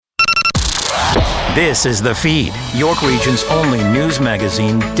This is The Feed, York Region's only news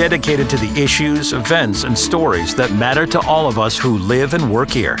magazine dedicated to the issues, events, and stories that matter to all of us who live and work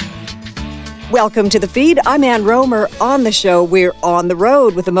here. Welcome to The Feed. I'm Ann Romer. On the show, we're on the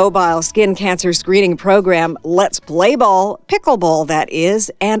road with the mobile skin cancer screening program Let's Play Ball, Pickleball that is,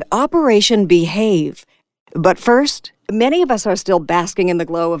 and Operation Behave. But first, many of us are still basking in the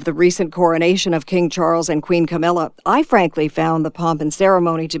glow of the recent coronation of King Charles and Queen Camilla. I frankly found the pomp and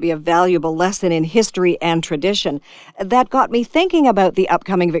ceremony to be a valuable lesson in history and tradition. That got me thinking about the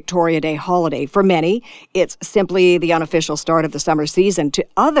upcoming Victoria Day holiday. For many, it's simply the unofficial start of the summer season. To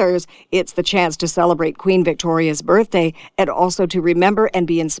others, it's the chance to celebrate Queen Victoria's birthday and also to remember and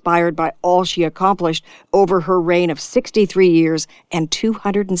be inspired by all she accomplished over her reign of 63 years and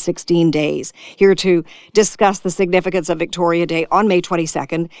 216 days. Here to discuss the significance of Victoria Day on May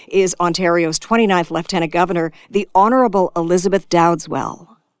 22nd is Ontario's 29th Lieutenant Governor, the Honourable Elizabeth Dowdeswell.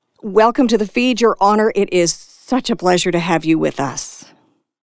 Welcome to The Feed, Your Honour. It is such a pleasure to have you with us.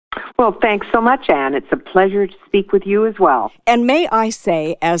 Well, thanks so much, Anne. It's a pleasure to speak with you as well. And may I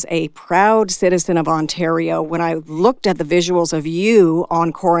say, as a proud citizen of Ontario, when I looked at the visuals of you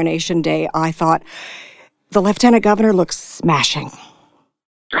on Coronation Day, I thought, the Lieutenant Governor looks smashing.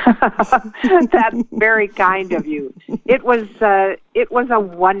 That's very kind of you. It was a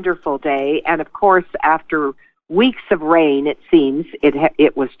wonderful day, and of course, after weeks of rain, it seems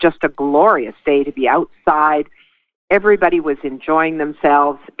it was just a glorious day to be outside. Everybody was enjoying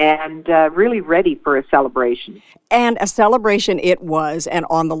themselves and really ready for a celebration. And a celebration it was, and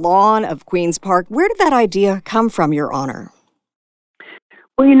on the lawn of Queen's Park. Where did that idea come from, Your Honour?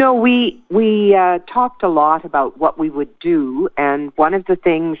 Well, you know, we talked a lot about what we would do, and one of the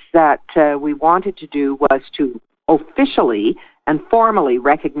things that we wanted to do was to officially and formally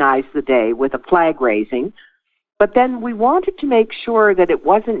recognize the day with a flag raising, but then we wanted to make sure that it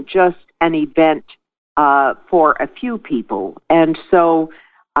wasn't just an event for a few people. And so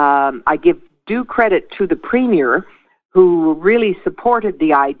I give due credit to the Premier, who really supported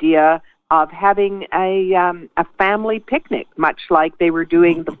the idea of having a family picnic, much like they were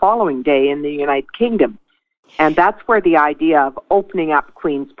doing the following day in the United Kingdom. And that's where the idea of opening up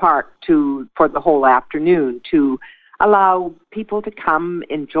Queen's Park for the whole afternoon to allow people to come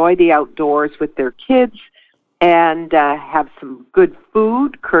enjoy the outdoors with their kids and have some good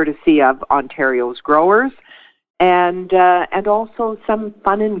food, courtesy of Ontario's growers, and also some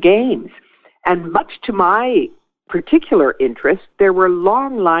fun and games. And much to my particular interest, there were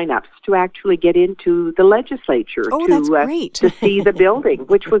long lineups to actually get into the legislature to see the building,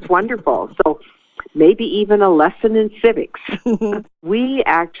 which was wonderful. So maybe even a lesson in civics. We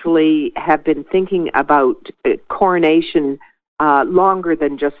actually have been thinking about coronation longer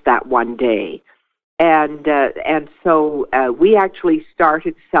than just that one day. And so we actually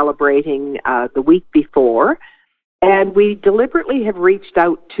started celebrating the week before, and we deliberately have reached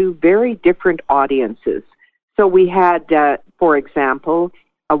out to very different audiences. So we had, for example,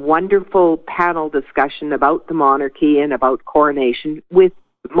 a wonderful panel discussion about the monarchy and about coronation with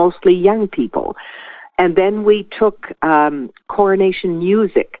mostly young people. And then we took coronation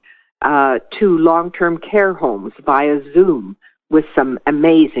music to long-term care homes via Zoom with some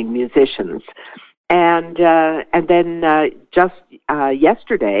amazing musicians. And then just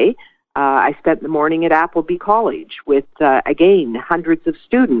yesterday, I spent the morning at Appleby College with, again, hundreds of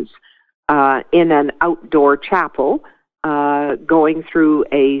students in an outdoor chapel, going through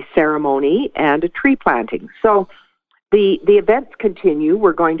a ceremony and a tree planting. So the events continue.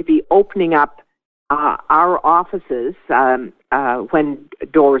 We're going to be opening up our offices when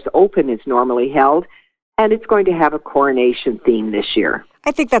doors open is normally held, and it's going to have a coronation theme this year.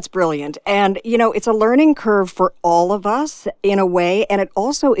 I think that's brilliant. And, you know, it's a learning curve for all of us in a way, and it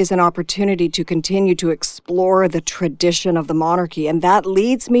also is an opportunity to continue to explore the tradition of the monarchy. And that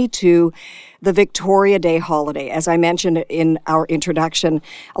leads me to the Victoria Day holiday. As I mentioned in our introduction,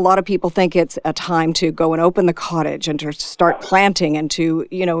 a lot of people think it's a time to go and open the cottage and to start planting and to,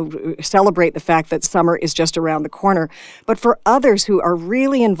 you know, celebrate the fact that summer is just around the corner. But for others who are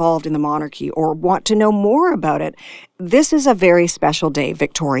really involved in the monarchy or want to know more about it, this is a very special day,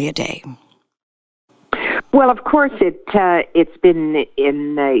 Victoria Day. Well, of course, it's been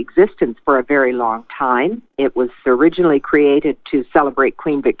in existence for a very long time. It was originally created to celebrate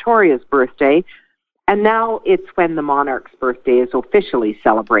Queen Victoria's birthday, and now it's when the monarch's birthday is officially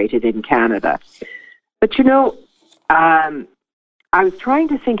celebrated in Canada. But, you know, I was trying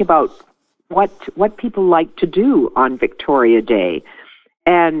to think about what people like to do on Victoria Day.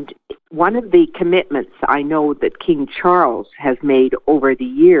 And one of the commitments I know that King Charles has made over the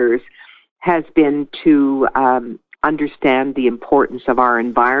years has been to understand the importance of our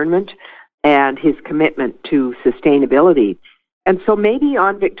environment, and his commitment to sustainability. And so maybe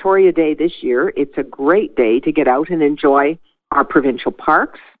on Victoria Day this year, it's a great day to get out and enjoy our provincial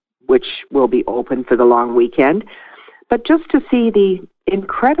parks, which will be open for the long weekend, but just to see the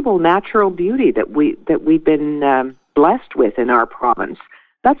incredible natural beauty that we've been blessed with in our province.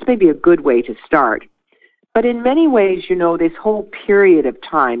 That's maybe a good way to start. But in many ways, this whole period of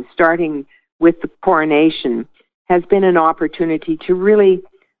time, starting with the coronation, has been an opportunity to really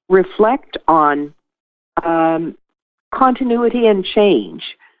reflect on continuity and change.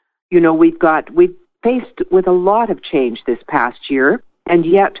 We've faced with a lot of change this past year, and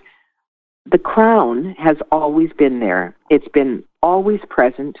yet the Crown has always been there. It's been always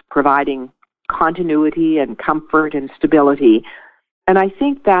present, providing continuity and comfort and stability. And I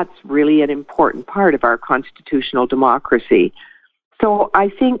think that's really an important part of our constitutional democracy. So I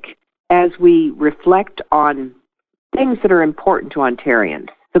think as we reflect on things that are important to Ontarians,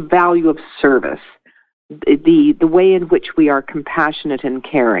 the value of service, the way in which we are compassionate and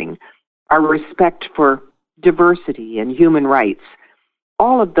caring, our respect for diversity and human rights,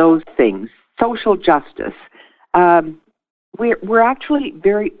 all of those things, social justice, we're actually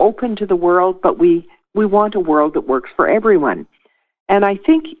very open to the world, but we want a world that works for everyone. And I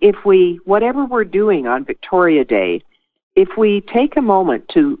think whatever we're doing on Victoria Day, if we take a moment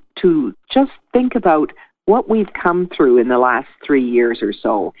to just think about what we've come through in the last 3 years or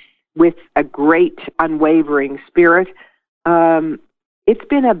so with a great unwavering spirit, it's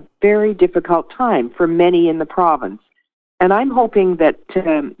been a very difficult time for many in the province. And I'm hoping that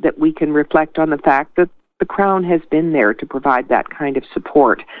we can reflect on the fact that the Crown has been there to provide that kind of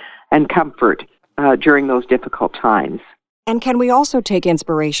support and comfort during those difficult times. And can we also take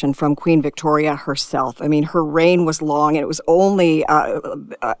inspiration from Queen Victoria herself? I mean, her reign was long, and it was only,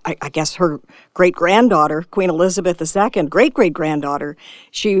 I guess, her great-granddaughter, Queen Elizabeth II, great-great-granddaughter,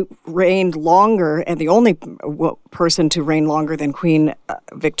 she reigned longer, and the only person to reign longer than Queen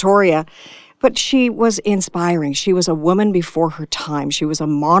Victoria. But she was inspiring. She was a woman before her time. She was a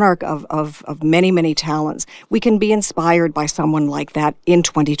monarch of many, many talents. We can be inspired by someone like that in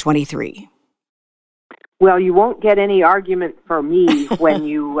 2023. Well, you won't get any argument from me when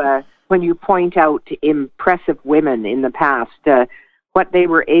you point out impressive women in the past, what they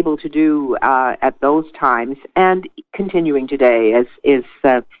were able to do at those times, and continuing today is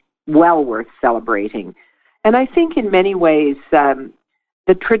well worth celebrating. And I think in many ways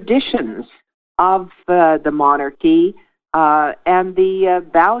the traditions of the monarchy and the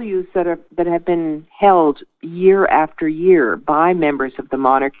values that have been held year after year by members of the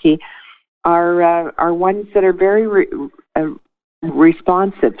monarchy are ones that are very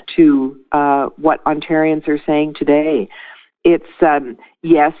responsive to what Ontarians are saying today. It's,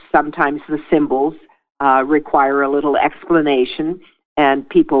 yes, sometimes the symbols require a little explanation, and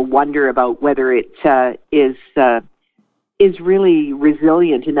people wonder about whether it is really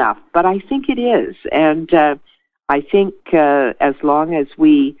resilient enough. But I think it is. And I think as long as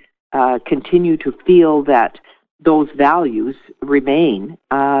we continue to feel that those values remain,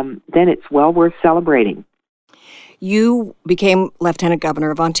 then it's well worth celebrating. You became Lieutenant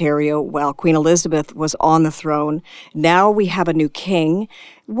Governor of Ontario while Queen Elizabeth was on the throne. Now we have a new king.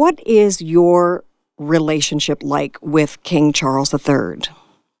 What is your relationship like with King Charles III?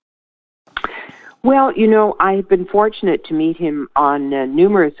 Well, I've been fortunate to meet him on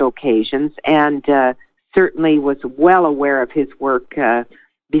numerous occasions, and certainly was well aware of his work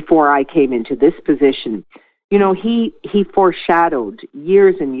before I came into this position. He foreshadowed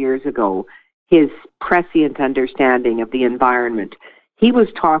years and years ago his prescient understanding of the environment. He was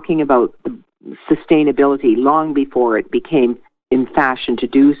talking about sustainability long before it became in fashion to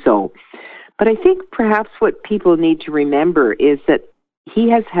do so. But I think perhaps what people need to remember is that he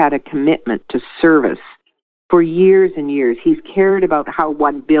has had a commitment to service for years and years. He's cared about how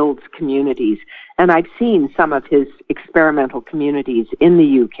one builds communities, and I've seen some of his experimental communities in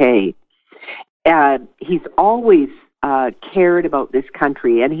the UK. He's always cared about this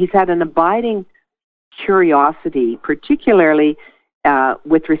country, and he's had an abiding curiosity, particularly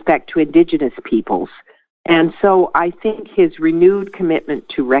with respect to Indigenous peoples. And so I think his renewed commitment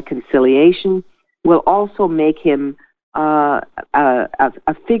to reconciliation will also make him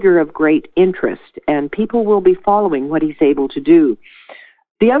a figure of great interest, and people will be following what he's able to do.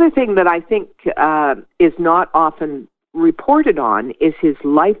 The other thing that I think is not often reported on is his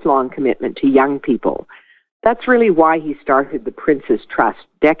lifelong commitment to young people. That's really why he started the Prince's Trust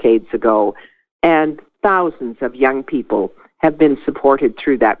decades ago, and thousands of young people have been supported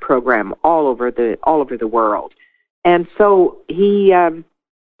through that program all over the world. And so he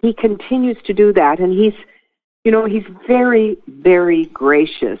continues to do that, and he's very, very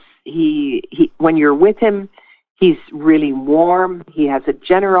gracious he when you're with him, he's really warm. He has a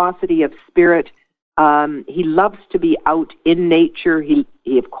generosity of spirit. He loves to be out in nature. He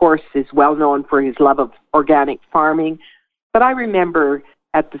of course is well known for his love of organic farming. But I remember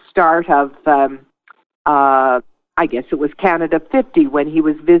at the start of I guess it was Canada 50 when he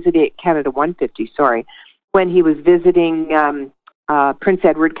was visiting Canada 150. Sorry, when he was visiting Prince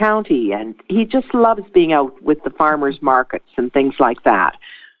Edward County, and he just loves being out with the farmers markets and things like that.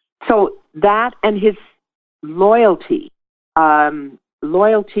 So that and his loyalty to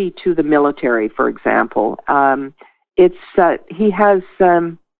the military, for example, he has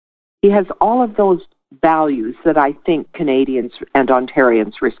all of those values that I think Canadians and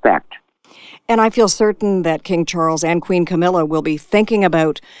Ontarians respect. And I feel certain that King Charles and Queen Camilla will be thinking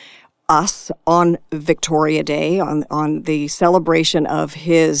about us on Victoria Day, on the celebration of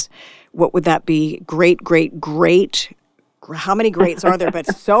his, what would that be, great, how many greats are there? But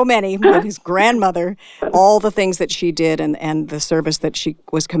so many, his grandmother, all the things that she did and the service that she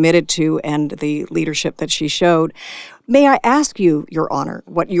was committed to and the leadership that she showed. May I ask you, Your Honor,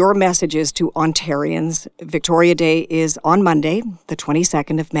 what your message is to Ontarians? Victoria Day is on Monday, the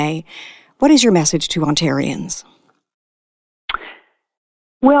 22nd of May. What is your message to Ontarians?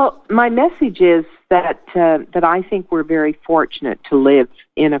 Well, my message is that I think we're very fortunate to live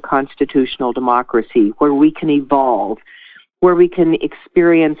in a constitutional democracy where we can evolve, where we can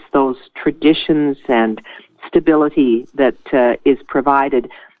experience those traditions and stability that is provided,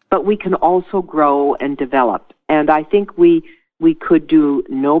 but we can also grow and develop. And I think we could do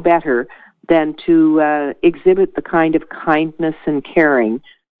no better than to exhibit the kind of kindness and caring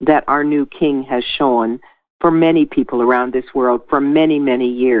that our new king has shown for many people around this world for many, many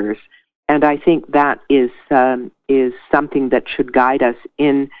years. And I think that is something that should guide us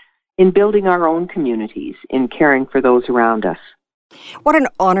in building our own communities, in caring for those around us. What an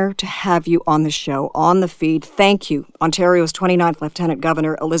honor to have you on the show, on the feed. Thank you, Ontario's 29th Lieutenant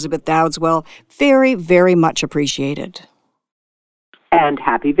Governor, Elizabeth Dowdeswell. Very, very much appreciated. And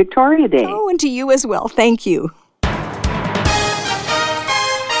happy Victoria Day. Oh, and to you as well. Thank you.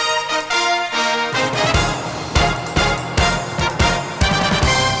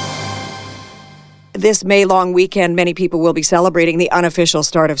 This May-long weekend, many people will be celebrating the unofficial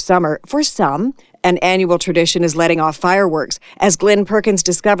start of summer. For some, an annual tradition is letting off fireworks. As Glenn Perkins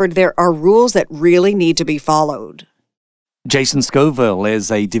discovered, there are rules that really need to be followed. Jason Scoville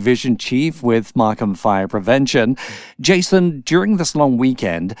is a division chief with Markham Fire Prevention. Jason, during this long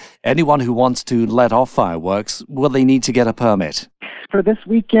weekend, anyone who wants to let off fireworks, will they need to get a permit? For this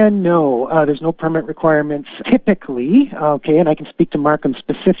weekend, no. There's no permit requirements typically, and I can speak to Markham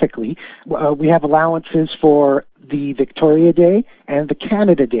specifically. We have allowances for the Victoria Day and the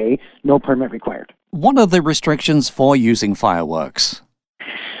Canada Day, no permit required. What are the restrictions for using fireworks?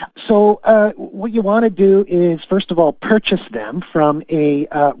 So what you want to do is, first of all, purchase them from a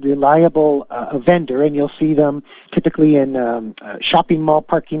reliable vendor, and you'll see them typically in shopping mall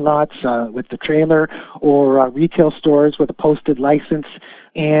parking lots with the trailer or retail stores with a posted license.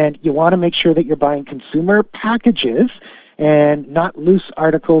 And you want to make sure that you're buying consumer packages and not loose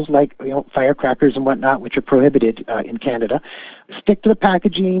articles like firecrackers and whatnot, which are prohibited in Canada. Stick to the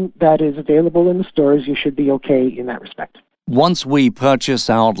packaging that is available in the stores. You should be okay in that respect. Once we purchase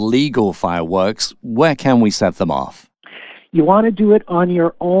our legal fireworks, where can we set them off? You want to do it on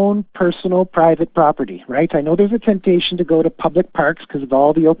your own personal private property, right? I know there's a temptation to go to public parks because of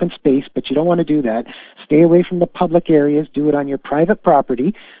all the open space, but you don't want to do that. Stay away from the public areas. Do it on your private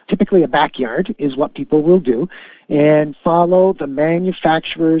property. Typically a backyard is what people will do. And follow the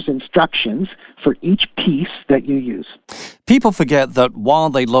manufacturer's instructions for each piece that you use. People forget that while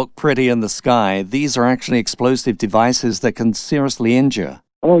they look pretty in the sky, these are actually explosive devices that can seriously injure.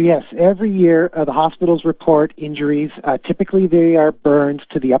 Oh, yes. Every year, the hospitals report injuries. Typically, they are burns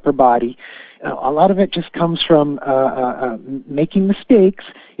to the upper body. A lot of it just comes from making mistakes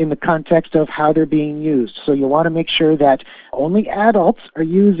in the context of how they're being used. So you want to make sure that only adults are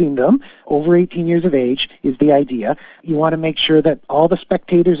using them. Over 18 years of age is the idea. You want to make sure that all the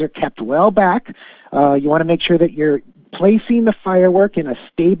spectators are kept well back. You want to make sure that you're placing the firework in a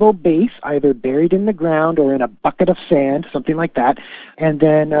stable base, either buried in the ground or in a bucket of sand, something like that. And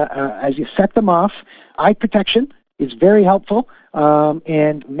then as you set them off, eye protection is very helpful,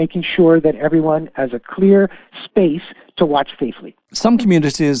 and making sure that everyone has a clear space to watch safely. Some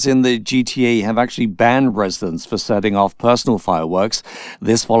communities in the GTA have actually banned residents for setting off personal fireworks.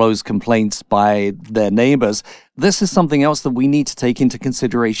 This follows complaints by their neighbors. This is something else that we need to take into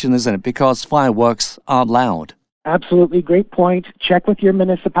consideration, isn't it? Because fireworks are loud. Absolutely, great point. Check with your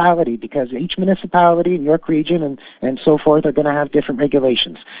municipality, because each municipality in York Region and so forth are going to have different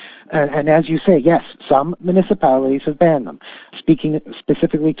regulations. And as you say, yes, some municipalities have banned them. Speaking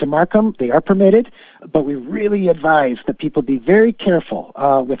specifically to Markham, they are permitted, but we really advise that people be very careful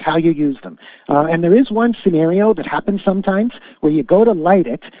with how you use them. And there is one scenario that happens sometimes where you go to light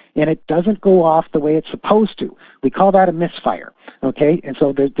it and it doesn't go off the way it's supposed to. We call that a misfire. Okay, and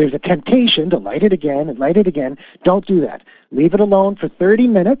so there's a temptation to light it again and light it again. Don't do that. Leave it alone for 30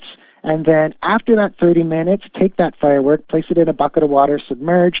 minutes, and then after that 30 minutes, take that firework, place it in a bucket of water,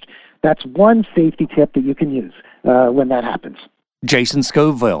 submerged. That's one safety tip that you can use when that happens. Jason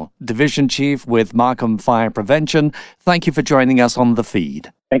Scoville, Division Chief with Markham Fire Prevention, thank you for joining us on The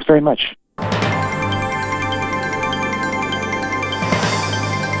Feed. Thanks very much.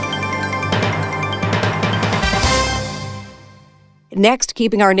 Next,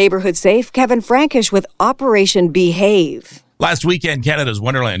 keeping our neighborhood safe, Kevin Frankish with Operation Behave. Last weekend, Canada's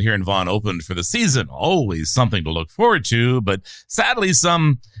Wonderland here in Vaughan opened for the season. Always something to look forward to, but sadly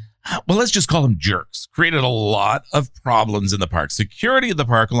let's just call them jerks, created a lot of problems in the park. Security at the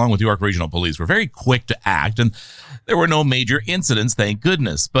park, along with York Regional Police, were very quick to act, and there were no major incidents, thank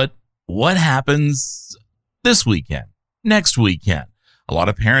goodness. But what happens this weekend, next weekend? A lot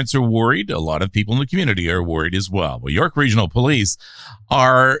of parents are worried. A lot of people in the community are worried as well. Well, York Regional Police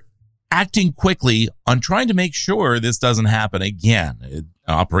are acting quickly on trying to make sure this doesn't happen again. An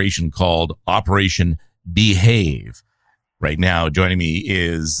operation called Operation Behave. Right now, joining me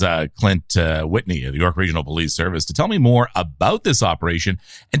is Clint Whitney of the York Regional Police Service to tell me more about this operation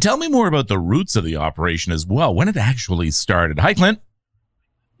and tell me more about the roots of the operation as well, when it actually started. Hi, Clint.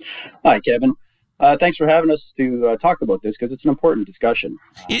 Hi, Kevin. Thanks for having us to talk about this, because it's an important discussion.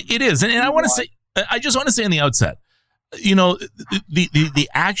 It is, and I just want to say on the outset, you know, the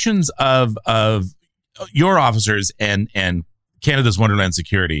actions of your officers and Canada's Wonderland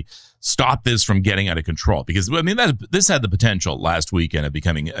Security stop this from getting out of control, because I mean this had the potential last weekend of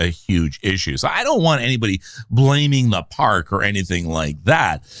becoming a huge issue. So I don't want anybody blaming the park or anything like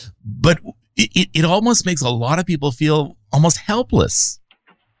that, but it almost makes a lot of people feel almost helpless.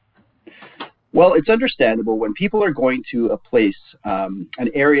 Well, it's understandable when people are going to a place, an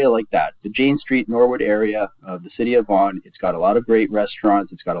area like that, the Jane Street, Norwood area of the city of Vaughan. It's got a lot of great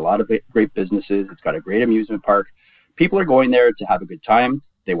restaurants. It's got a lot of great businesses. It's got a great amusement park. People are going there to have a good time.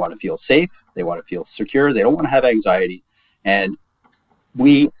 They want to feel safe. They want to feel secure. They don't want to have anxiety. And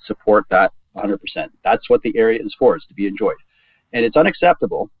we support that 100%. That's what the area is for, is to be enjoyed. And it's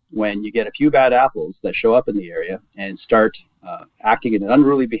unacceptable when you get a few bad apples that show up in the area and start acting in an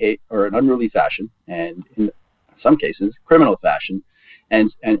unruly fashion, and in some cases criminal fashion,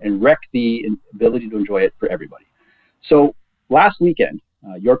 and wreck the ability to enjoy it for everybody. So last weekend,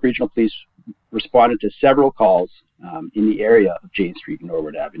 York Regional Police responded to several calls in the area of Jane Street and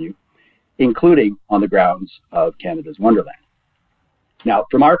Norwood Avenue, including on the grounds of Canada's Wonderland. Now,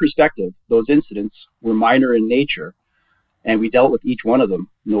 from our perspective, those incidents were minor in nature, and we dealt with each one of them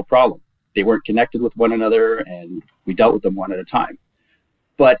no problem. They weren't connected with one another, and we dealt with them one at a time.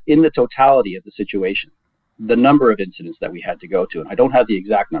 But in the totality of the situation, the number of incidents that we had to go to, and I don't have the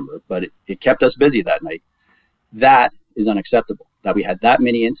exact number, but it kept us busy that night, that is unacceptable. That we had that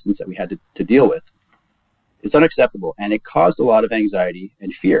many incidents that we had to deal with, it's unacceptable, and it caused a lot of anxiety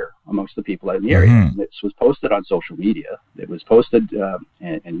and fear amongst the people in the area. Mm-hmm. This was posted on social media. It was posted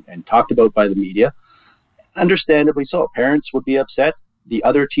and talked about by the media. Understandably so. Parents would be upset. The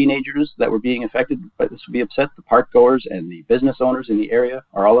other teenagers that were being affected by this would be upset. The park goers and the business owners in the area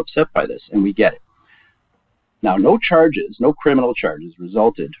are all upset by this, and we get it. Now, no criminal charges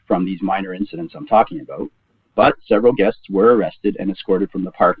resulted from these minor incidents I'm talking about, but several guests were arrested and escorted from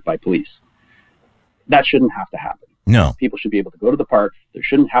the park by police. That shouldn't have to happen. No. People should be able to go to the park. There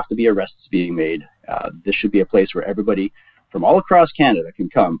shouldn't have to be arrests being made. This should be a place where everybody from all across Canada can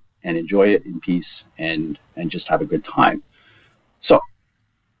come and enjoy it in peace and just have a good time. So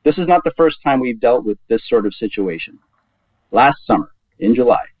this is not the first time we've dealt with this sort of situation. Last summer, in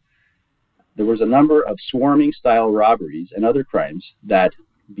July, there was a number of swarming-style robberies and other crimes that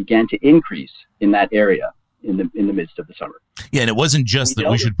began to increase in that area in the midst of the summer. Yeah, and it wasn't just that,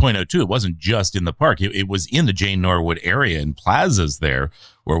 we should point out too, it wasn't just in the park. It was in the Jane Norwood area and plazas there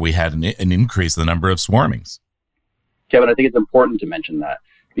where we had an increase in the number of swarmings. Kevin, I think it's important to mention that,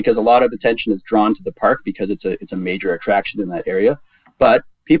 because a lot of attention is drawn to the park because it's a major attraction in that area. But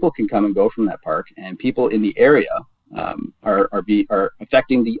people can come and go from that park, and people in the area are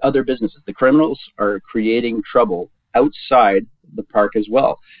affecting the other businesses. The criminals are creating trouble outside the park as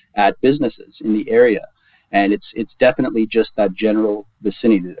well, at businesses in the area. And it's definitely just that general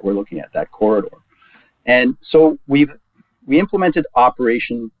vicinity that we're looking at, that corridor. And so we implemented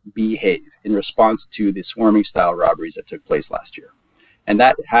Operation Beehave in response to the swarming style robberies that took place last year. And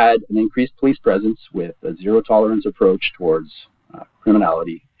that had an increased police presence with a zero tolerance approach towards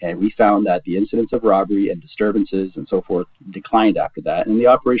criminality. And we found that the incidents of robbery and disturbances and so forth declined after that, and the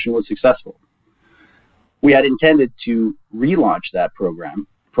operation was successful. We had intended to relaunch that program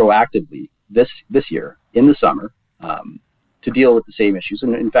proactively this year in the summer to deal with the same issues,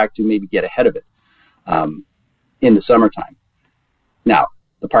 and in fact to maybe get ahead of it in the summertime. Now,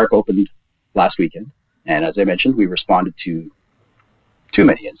 the park opened last weekend, and as I mentioned, we responded to too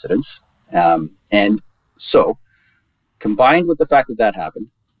many incidents. And so, combined with the fact that that happened,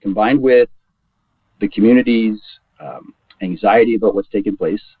 combined with the community's anxiety about what's taken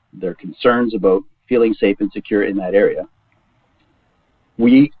place, their concerns about feeling safe and secure in that area,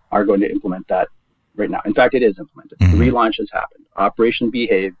 we are going to implement that right now. In fact, it is implemented. The relaunch has happened. Operation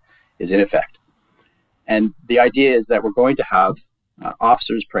Behave is in effect. And the idea is that we're going to have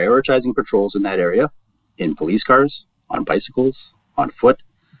officers prioritizing patrols in that area, in police cars, on bicycles, on foot.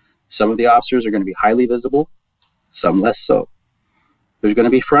 Some of the officers are going to be highly visible, some less so. There's going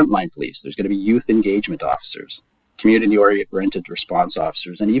to be frontline police. There's going to be youth engagement officers, community-oriented response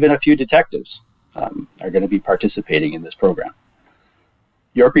officers, and even a few detectives are going to be participating in this program.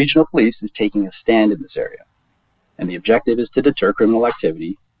 York Regional Police is taking a stand in this area, and the objective is to deter criminal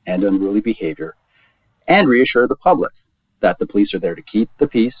activity and unruly behavior and reassure the public that the police are there to keep the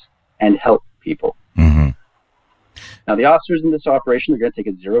peace and help people. Now, the officers in this operation are going to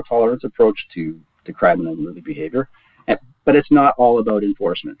take a zero-tolerance approach to crime and unruly behavior, but it's not all about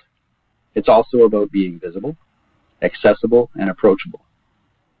enforcement. It's also about being visible, accessible, and approachable.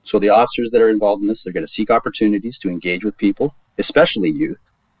 So the officers that are involved in this, they're going to seek opportunities to engage with people, especially youth,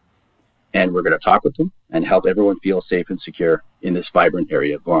 and we're going to talk with them and help everyone feel safe and secure in this vibrant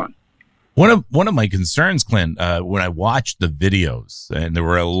area of Vaughan. One of my concerns, Clint, when I watched the videos, and there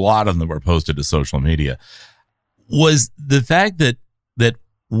were a lot of them that were posted to social media, was the fact that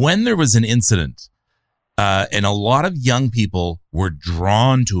when there was an incident, and a lot of young people were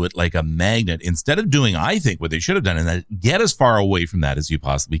drawn to it like a magnet, instead of doing, I think, what they should have done, and that get as far away from that as you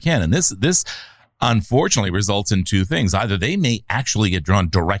possibly can. And this unfortunately results in two things. Either they may actually get drawn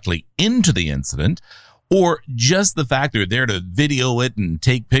directly into the incident, or just the fact they're there to video it and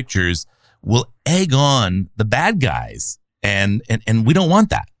take pictures will egg on the bad guys. And we don't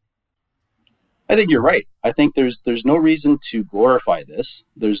want that. I think you're right. I think there's no reason to glorify this.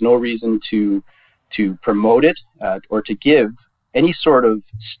 There's no reason to promote it or to give any sort of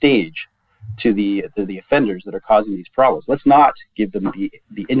stage to the offenders that are causing these problems. Let's not give them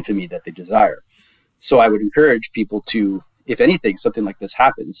the infamy that they desire. So I would encourage people to, if anything, something like this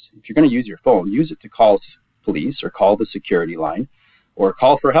happens, if you're going to use your phone, use it to call police or call the security line or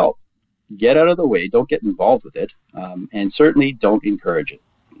call for help. Get out of the way. Don't get involved with it, and certainly don't encourage it.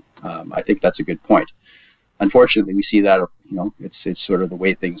 I think that's a good point. Unfortunately, we see that, it's sort of the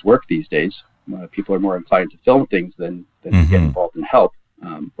way things work these days. People are more inclined to film things than to get involved and help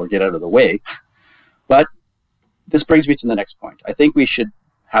or get out of the way. But this brings me to the next point. I think we should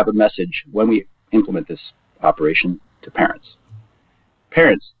have a message when we implement this operation to parents.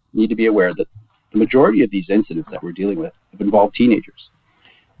 Parents need to be aware that the majority of these incidents that we're dealing with have involved teenagers.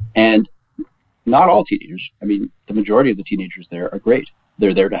 And not all teenagers. I mean, the majority of the teenagers there are great.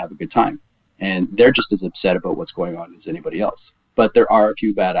 They're there to have a good time. And they're just as upset about what's going on as anybody else. But there are a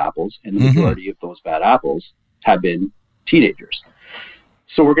few bad apples, and the majority of those bad apples have been teenagers.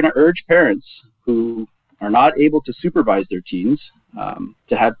 So we're going to urge parents who are not able to supervise their teens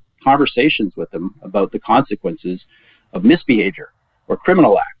to have conversations with them about the consequences of misbehavior or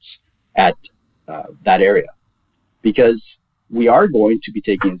criminal acts at that area. Because we are going to be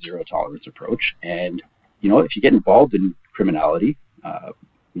taking a zero-tolerance approach. And, if you get involved in criminality,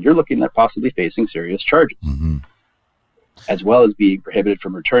 you're looking at possibly facing serious charges, as well as being prohibited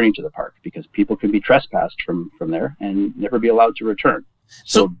from returning to the park, because people can be trespassed from there and never be allowed to return.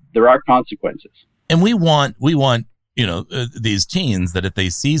 So there are consequences. And we want these teens that if they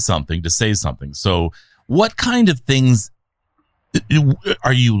see something, to say something. So what kind of things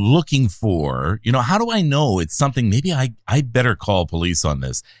are you looking for? How do I know it's something? Maybe I better call police on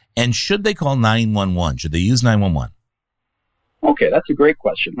this. And should they call 911? Should they use 911? Okay, that's a great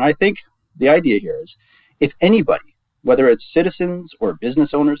question. I think the idea here is if anybody, whether it's citizens or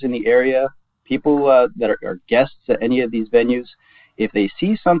business owners in the area, people that are guests at any of these venues, if they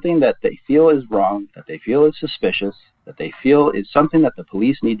see something that they feel is wrong, that they feel is suspicious, that they feel is something that the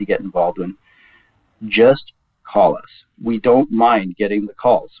police need to get involved in, just call us. We don't mind getting the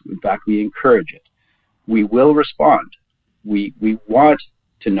calls. In fact, we encourage it. We will respond. We want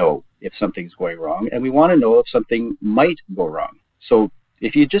to know if something's going wrong, and we want to know if something might go wrong. So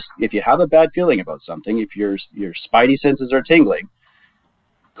if you have a bad feeling about something, if your spidey senses are tingling,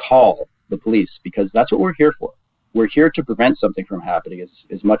 call the police, because that's what we're here for. We're here to prevent something from happening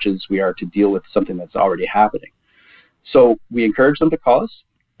as much as we are to deal with something that's already happening. So we encourage them to call us,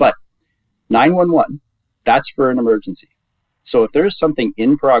 but 911, that's for an emergency. So if there's something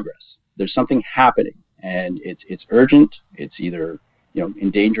in progress, there's something happening, and it's urgent, it's either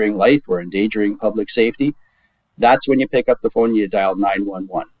endangering life or endangering public safety, that's when you pick up the phone and you dial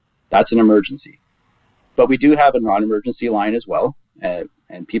 911. That's an emergency. But we do have a non-emergency line as well, and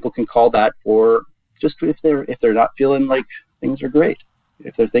people can call that for just if they're not feeling like things are great,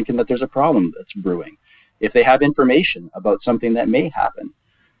 if they're thinking that there's a problem that's brewing, if they have information about something that may happen,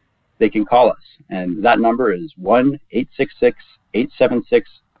 they can call us. And that number is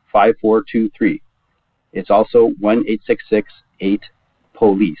 1-866-876-5423. It's also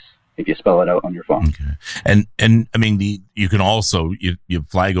 1-866-8-POLICE, if you spell it out on your phone. Okay. And I mean, you can also, you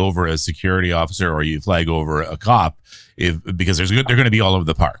flag over a security officer or you flag over a cop because they're going to be all over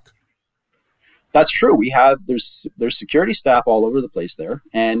the park. That's true. There's security staff all over the place there,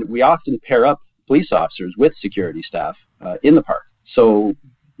 and we often pair up police officers with security staff in the park. So,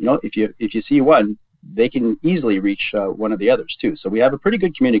 if you see one, they can easily reach one of the others too. So we have a pretty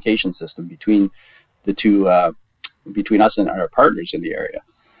good communication system between the two, between us and our partners in the area.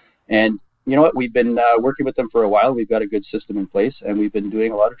 And you know what? We've been working with them for a while. We've got a good system in place, and we've been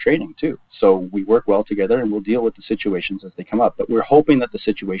doing a lot of training too. So we work well together, and we'll deal with the situations as they come up. But we're hoping that the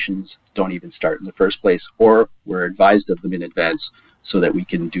situations don't even start in the first place, or we're advised of them in advance so that we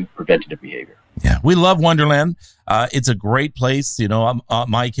can do preventative behavior. Yeah, we love Wonderland. It's a great place.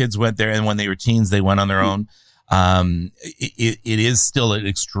 My kids went there, and when they were teens, they went on their own. It is still an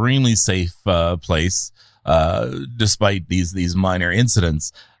extremely safe place, despite these minor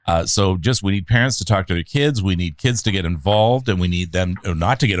incidents. So we need parents to talk to their kids. We need kids to get involved, and we need them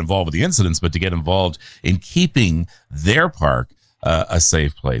not to get involved with the incidents, but to get involved in keeping their park a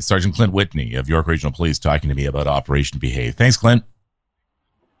safe place. Sergeant Clint Whitney of York Regional Police talking to me about Operation Behave. Thanks, Clint.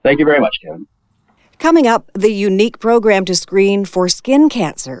 Thank you very much, Kevin. Coming up, the unique program to screen for skin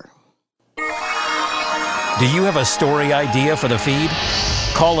cancer. Do you have a story idea for the feed?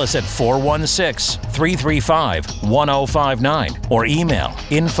 Call us at 416-335-1059 or email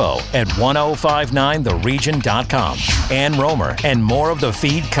info@1059theregion.com. Ann Romer and more of the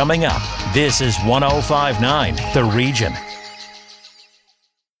feed coming up. This is 1059 The Region.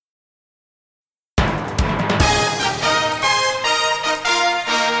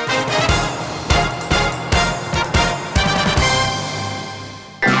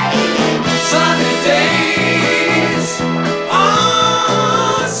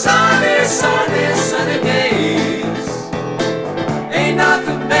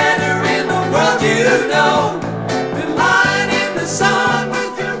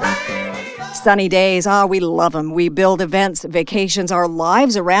 Sunny days, we love them. We build events, vacations, our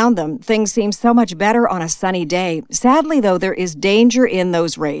lives around them. Things seem so much better on a sunny day. Sadly, though, there is danger in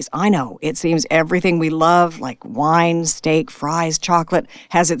those rays. I know, it seems everything we love, like wine, steak, fries, chocolate,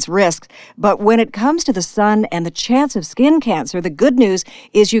 has its risks. But when it comes to the sun and the chance of skin cancer, the good news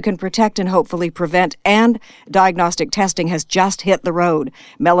is you can protect and hopefully prevent, and diagnostic testing has just hit the road.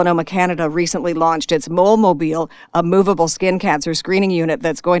 Melanoma Canada recently launched its Mole-Mobile, a movable skin cancer screening unit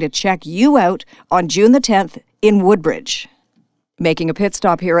that's going to check you out on June the 10th in Woodbridge. Making a pit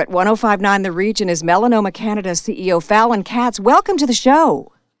stop here at 1059 The Region is Melanoma Canada CEO Fallon Katz. Welcome to the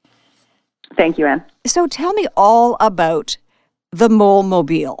show. Thank you, Anne. So tell me all about the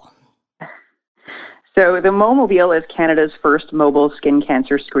Mole-Mobile. So the Mole-Mobile is Canada's first mobile skin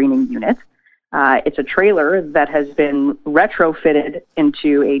cancer screening unit. It's a trailer that has been retrofitted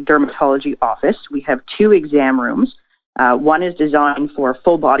into a dermatology office. We have 2 exam rooms. One is designed for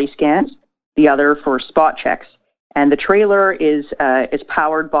full body scans, the other for spot checks. And the trailer is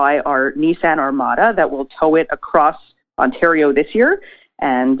powered by our Nissan Armada that will tow it across Ontario this year,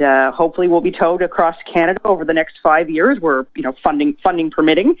 and hopefully will be towed across Canada over the next 5 years. We're funding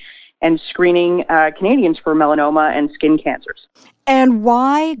permitting, and screening Canadians for melanoma and skin cancers. And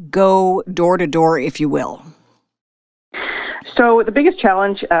why go door to door, if you will? So the biggest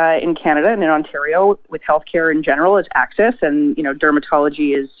challenge in Canada and in Ontario with healthcare in general is access, and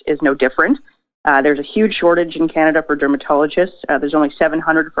dermatology is no different. There's a huge shortage in Canada for dermatologists. There's only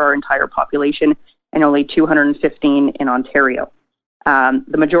 700 for our entire population, and only 215 in Ontario.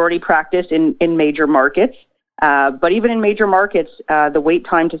 The majority practice in major markets, but even in major markets, the wait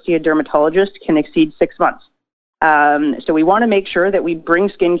time to see a dermatologist can exceed 6 months. So we want to make sure that we bring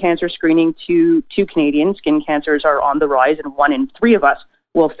skin cancer screening to Canadians. Skin cancers are on the rise, and 1 in 3 of us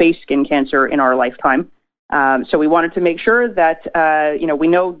will face skin cancer in our lifetime. So we wanted to make sure that, we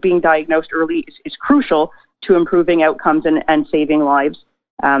know being diagnosed early is crucial to improving outcomes and saving lives.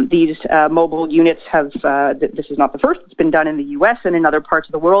 These mobile units have, this is not the first, it's been done in the U.S. and in other parts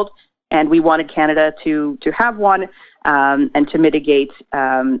of the world, and we wanted Canada to have one and to mitigate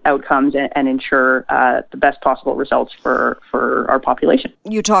outcomes and ensure the best possible results for our population.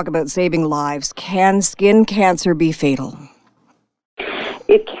 You talk about saving lives. Can skin cancer be fatal?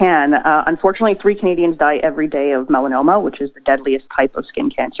 It can. Unfortunately, 3 Canadians die every day of melanoma, which is the deadliest type of skin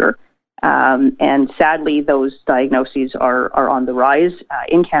cancer. And sadly, those diagnoses are on the rise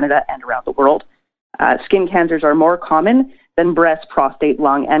in Canada and around the world. Skin cancers are more common than breast, prostate,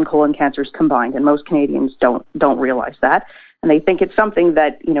 lung, and colon cancers combined, and most Canadians don't realize that. And they think it's something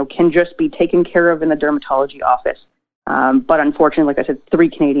that can just be taken care of in the dermatology office. But unfortunately, like I said, 3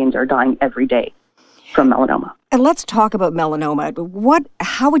 Canadians are dying every day from melanoma. And let's talk about melanoma.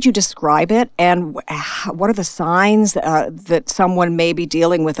 How would you describe it, and what are the signs that someone may be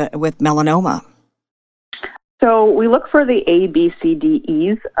dealing with melanoma? So we look for the A, B, C, D,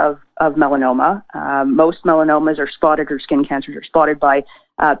 E's of melanoma. Most melanomas are spotted, or skin cancers are spotted by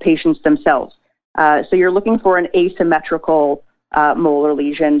patients themselves. So you're looking for an asymmetrical molar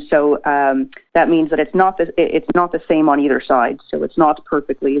lesion. So that means that it's not the same on either side. So it's not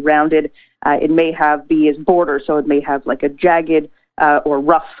perfectly rounded. It may be as border, so it may have like a jagged or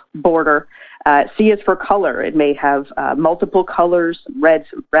rough border. C is for color. It may have multiple colors: some reds,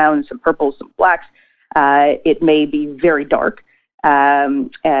 some browns, some purples, some blacks. It may be very dark.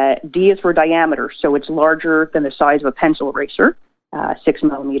 D is for diameter, so it's larger than the size of a pencil eraser, 6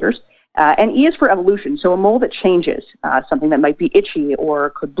 millimeters. And E is for evolution, so a mole that changes, something that might be itchy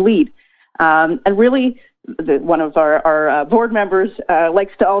or could bleed. And really, one of our board members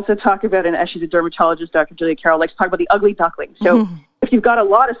likes to also talk about, and as she's a dermatologist, Dr. Julia Carroll likes to talk about the ugly duckling. So if you've got a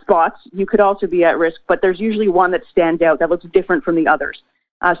lot of spots, you could also be at risk, but there's usually one that stands out that looks different from the others.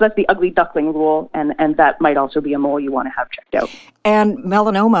 So that's the ugly duckling rule, and that might also be a mole you want to have checked out. And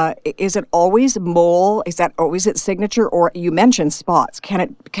melanoma, is it always mole? Is that always its signature? Or you mentioned spots.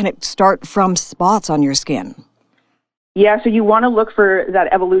 Can it start from spots on your skin? Yeah, so you want to look for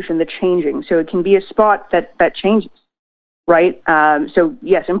that evolution, the changing. So it can be a spot that changes, right? So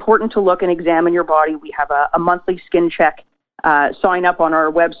yes, important to look and examine your body. We have a monthly skin check. Sign up on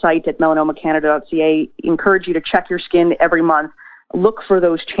our website at melanomacanada.ca. Encourage you to check your skin every month. Look for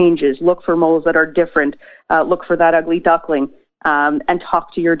those changes. Look for moles that are different. Look for that ugly duckling, and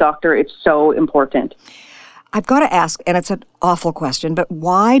talk to your doctor. It's so important. I've got to ask, and it's an awful question, but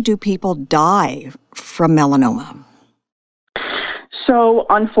why do people die from melanoma? So,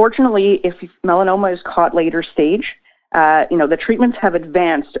 unfortunately, if melanoma is caught later stage, the treatments have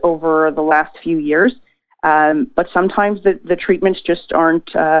advanced over the last few years, but sometimes the treatments just aren't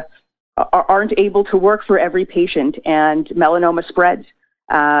able to work for every patient, and melanoma spreads.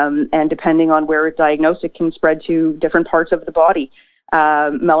 And depending on where it's diagnosed, it can spread to different parts of the body.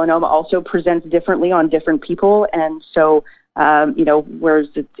 Melanoma also presents differently on different people, and so whereas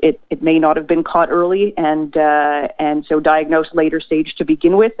it may not have been caught early, and so diagnosed later stage to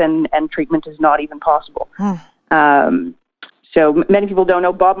begin with, and treatment is not even possible. So many people don't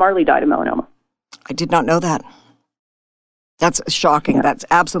know Bob Marley died of melanoma. I did not know that. That's shocking. Yeah. That's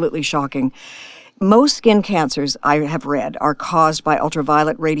absolutely shocking. Most skin cancers, I have read, are caused by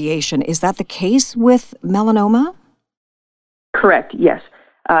ultraviolet radiation. Is that the case with melanoma? Correct, yes.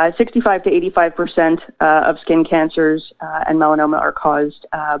 65 to 85% of skin cancers and melanoma are caused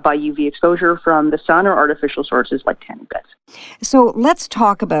by UV exposure from the sun or artificial sources like tanning beds. So let's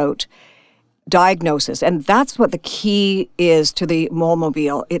talk about diagnosis, and that's what the key is to the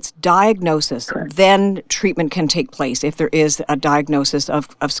Molemobile. It's diagnosis. Correct. Then treatment can take place if there is a diagnosis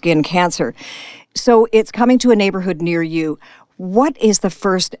of skin cancer. So it's coming to a neighborhood near you. What is the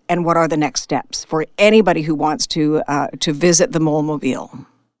first and what are the next steps for anybody who wants to visit the Molemobile?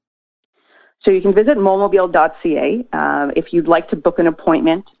 So you can visit molemobile.ca. If you'd like to book an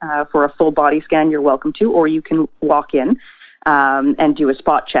appointment for a full body scan, you're welcome to, or you can walk in and do a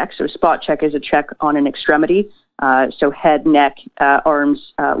spot check. So a spot check is a check on an extremity, so head, neck,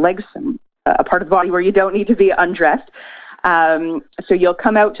 arms, legs, and a part of the body where you don't need to be undressed. So you'll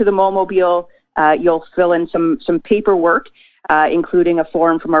come out to the Molemobile, you'll fill in some paperwork, including a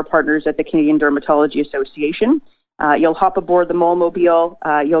form from our partners at the Canadian Dermatology Association. You'll hop aboard the Molemobile,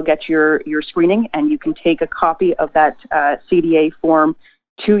 you'll get your screening, and you can take a copy of that CDA form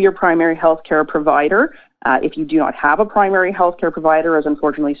to your primary healthcare provider. If you do not have a primary healthcare provider, as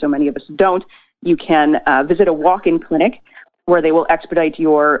unfortunately so many of us don't, you can visit a walk-in clinic where they will expedite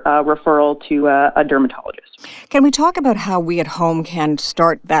your referral to a dermatologist. Can we talk about how we at home can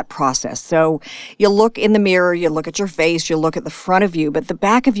start that process? So you look in the mirror, you look at your face, you look at the front of you, but the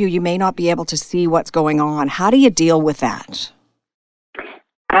back of you, you may not be able to see what's going on. How do you deal with that?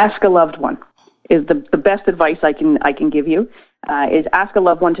 Ask a loved one is the best advice I can give you. Is ask a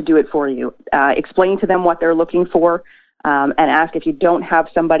loved one to do it for you. Explain to them what they're looking for. And ask if you don't have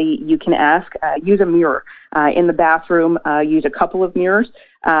somebody you can ask. Use a mirror in the bathroom. Use a couple of mirrors.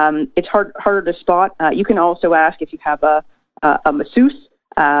 It's harder to spot. You can also ask if you have a masseuse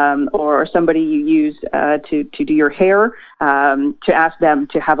or somebody you use to do your hair. To ask them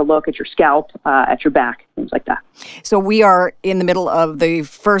to have a look at your scalp, at your back, things like that. So we are in the middle of the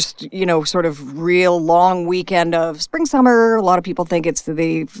first, sort of real long weekend of spring, summer. A lot of people think it's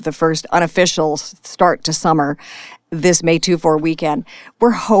the first unofficial start to summer. This May 2-4 weekend.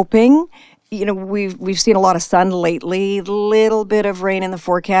 We're hoping, we've seen a lot of sun lately, little bit of rain in the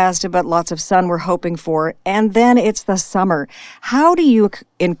forecast, but lots of sun we're hoping for. And then it's the summer. How do you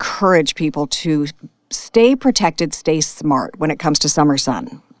encourage people to stay protected, stay smart when it comes to summer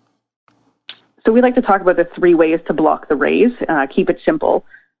sun? So we like to talk about the 3 ways to block the rays. Keep it simple.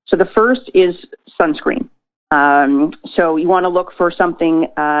 So the first is sunscreen. So you want to look for something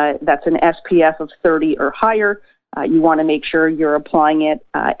that's an SPF of 30 or higher. You want to make sure you're applying it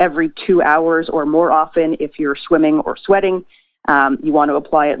every 2 hours or more often if you're swimming or sweating. You want to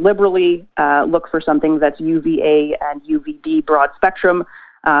apply it liberally. Look for something that's UVA and UVB broad spectrum,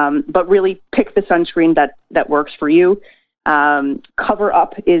 but really pick the sunscreen that works for you. Cover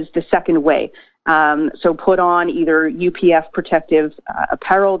up is the second way. So put on either UPF protective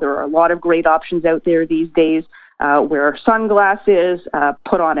apparel. There are a lot of great options out there these days. Wear sunglasses,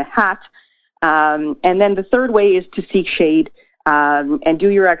 put on a hat. And then the third way is to seek shade and do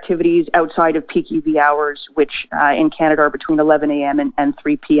your activities outside of peak UV hours, which in Canada are between 11 a.m. and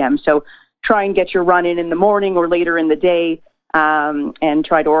 3 p.m. So try and get your run in the morning or later in the day, and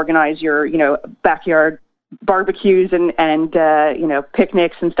try to organize your, backyard barbecues and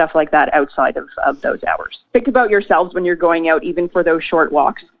picnics and stuff like that outside of those hours. Think about yourselves when you're going out, even for those short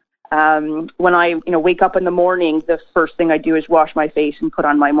walks. When I wake up in the morning, the first thing I do is wash my face and put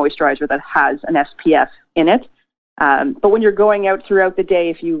on my moisturizer that has an SPF in it. But when you're going out throughout the day,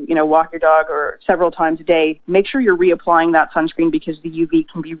 if you walk your dog or several times a day, make sure you're reapplying that sunscreen because the UV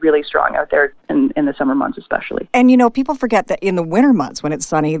can be really strong out there in the summer months especially. And people forget that in the winter months when it's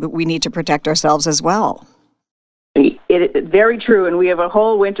sunny, that we need to protect ourselves as well. It very true, and we have a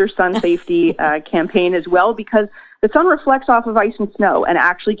whole winter sun safety campaign as well because the sun reflects off of ice and snow and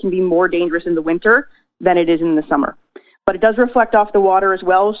actually can be more dangerous in the winter than it is in the summer. But it does reflect off the water as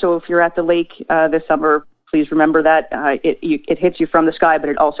well, so if you're at the lake this summer, please remember that it hits you from the sky, but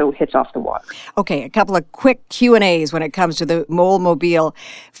it also hits off the water. Okay, a couple of quick Q&As when it comes to the Mole-mobile.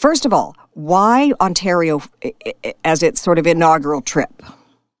 First of all, why Ontario as its sort of inaugural trip?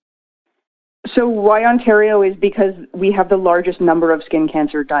 So why Ontario is because we have the largest number of skin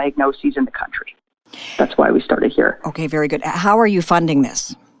cancer diagnoses in the country. That's why we started here. Okay, very good. How are you funding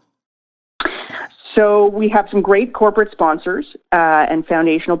this? So we have some great corporate sponsors and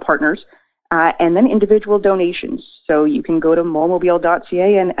foundational partners, and then individual donations. So you can go to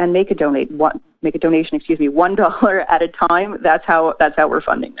molemobile.ca and make a donation. $1 at a time. That's how we're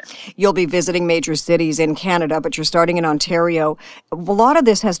funding this. You'll be visiting major cities in Canada, but you're starting in Ontario. A lot of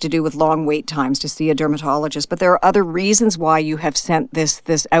this has to do with long wait times to see a dermatologist, but there are other reasons why you have sent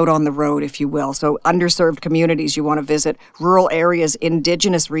this out on the road, if you will. So underserved communities you want to visit, rural areas,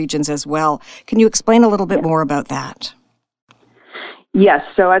 Indigenous regions as well. Can you explain a little bit more about that? Yes.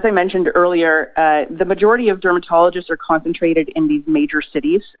 So as I mentioned earlier, the majority of dermatologists are concentrated in these major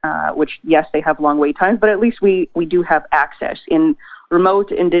cities, which, yes, they have long wait times, but at least we do have access. In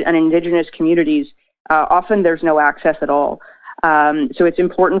remote and Indigenous communities, often there's no access at all. So it's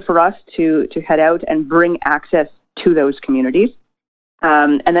important for us to head out and bring access to those communities.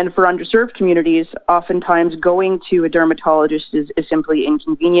 And then for underserved communities, oftentimes going to a dermatologist is simply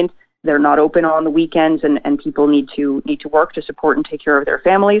inconvenient. They're not open on the weekends, and people need to work to support and take care of their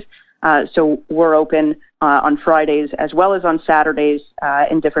families. So we're open on Fridays as well as on Saturdays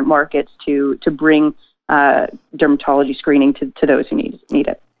in different markets to bring dermatology screening to those who need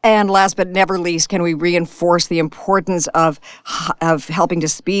it. And last but never least, can we reinforce the importance of helping to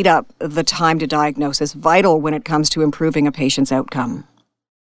speed up the time to diagnosis, vital when it comes to improving a patient's outcome?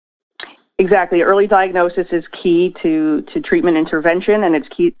 Exactly. Early diagnosis is key to treatment intervention, and it's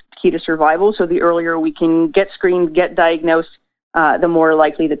key to survival. So the earlier we can get screened, get diagnosed, the more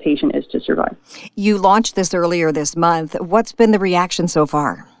likely the patient is to survive. You launched this earlier this month. What's been the reaction so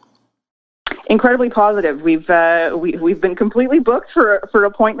far? Incredibly positive. We've been completely booked for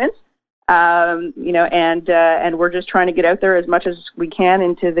appointments, and we're just trying to get out there as much as we can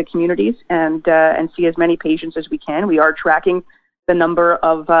into the communities and see as many patients as we can. We are tracking the number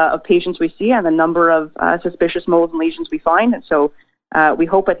of patients we see and the number of suspicious moles and lesions we find, and so we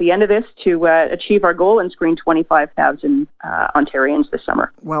hope at the end of this to achieve our goal and screen 25,000 Ontarians this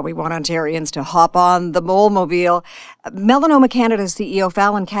summer. Well, we want Ontarians to hop on the Mole-mobile. Melanoma Canada's CEO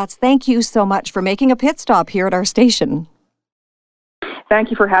Fallon Katz, thank you so much for making a pit stop here at our station. Thank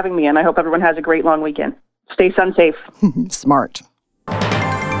you for having me, and I hope everyone has a great long weekend. Stay sun safe. Smart.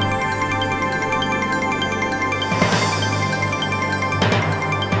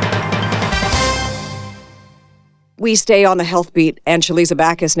 We stay on the health beat, and Shalisa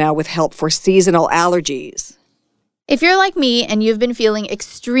Backus now with help for seasonal allergies. If you're like me and you've been feeling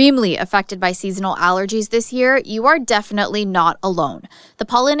extremely affected by seasonal allergies this year, you are definitely not alone. The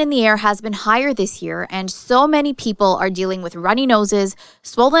pollen in the air has been higher this year, and so many people are dealing with runny noses,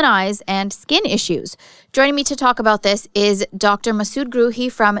 swollen eyes, and skin issues. Joining me to talk about this is Dr. Masood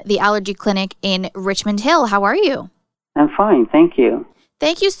Gruhi from the Allergy Clinic in Richmond Hill. How are you? I'm fine, thank you.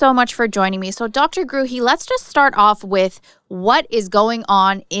 Thank you so much for joining me. So, Dr. Gruhi, let's just start off with what is going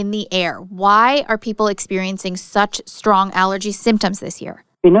on in the air. Why are people experiencing such strong allergy symptoms this year?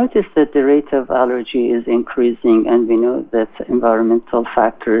 We noticed that the rate of allergy is increasing, and we know that environmental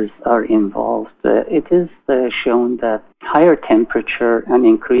factors are involved. It is shown that higher temperature and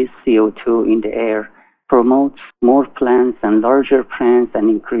increased CO2 in the air promotes more plants and larger plants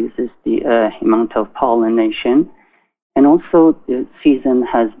and increases the amount of pollination. And also, the season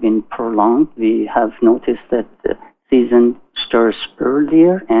has been prolonged. We have noticed that the season starts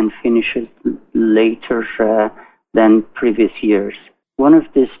earlier and finishes later than previous years. One of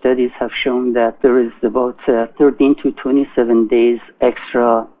the studies have shown that there is about 13 to 27 days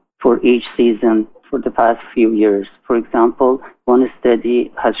extra for each season for the past few years. For example, one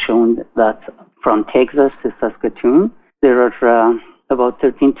study has shown that from Texas to Saskatoon, there are about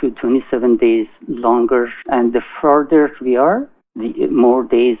 13 to 27 days longer, and the further we are, the more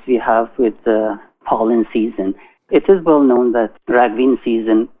days we have with the pollen season. It is well known that ragweed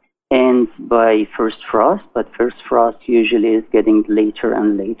season ends by first frost, but first frost usually is getting later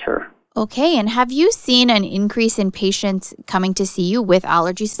and later. Okay, and have you seen an increase in patients coming to see you with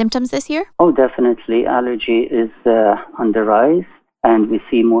allergy symptoms this year? Oh, definitely. Allergy is on the rise, and we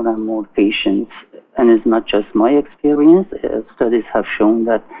see more and more patients. And it's not just my experience. Studies have shown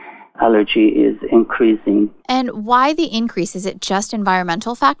that allergy is increasing. And why the increase? Is it just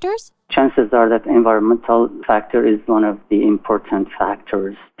environmental factors? Chances are that environmental factor is one of the important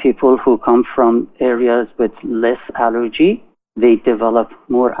factors. People who come from areas with less allergy, they develop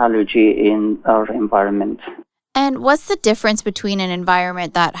more allergy in our environment. And what's the difference between an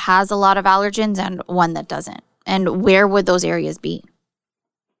environment that has a lot of allergens and one that doesn't? And where would those areas be?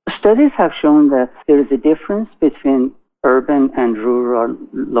 Studies have shown that there is a difference between urban and rural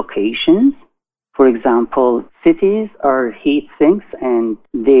locations. For example, cities are heat sinks and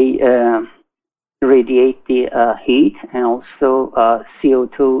they radiate the heat, and also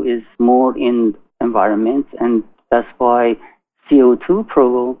CO2 is more in environment, and that's why CO2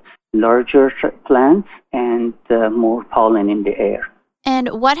 provokes larger plants and more pollen in the air. And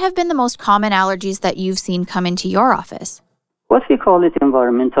what have been the most common allergies that you've seen come into your office? What we call it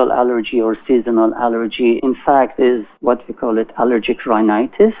environmental allergy or seasonal allergy, in fact, is what we call it allergic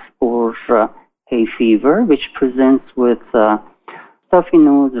rhinitis or hay fever, which presents with stuffy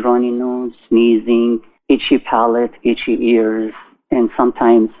nose, runny nose, sneezing, itchy palate, itchy ears, and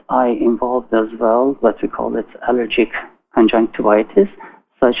sometimes eye involved as well, what we call it allergic conjunctivitis,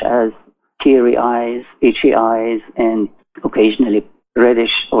 such as teary eyes, itchy eyes, and occasionally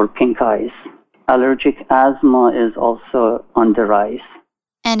reddish or pink eyes. Allergic asthma is also on the rise.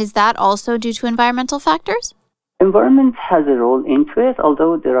 And is that also due to environmental factors? Environment has a role into it,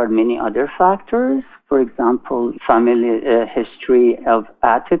 although there are many other factors. For example, family history of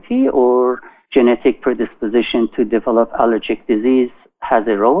atopy or genetic predisposition to develop allergic disease has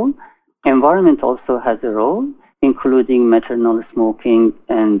a role. Environment also has a role, including maternal smoking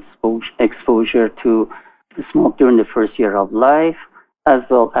and exposure to smoke during the first year of life, as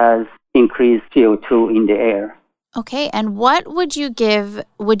well as increased CO2 in the air. Okay, and what would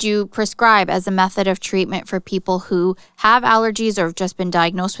you prescribe as a method of treatment for people who have allergies or have just been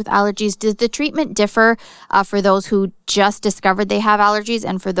diagnosed with allergies? Does the treatment differ for those who just discovered they have allergies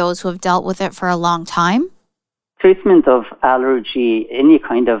and for those who have dealt with it for a long time? Treatment of allergy, any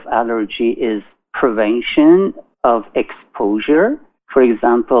kind of allergy, is prevention of exposure. For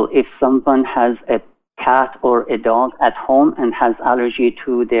example, if someone has a cat or a dog at home and has allergy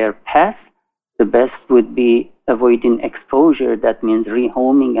to their pet, the best would be avoiding exposure. That means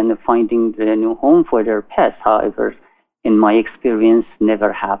rehoming and finding the new home for their pets. However, in my experience,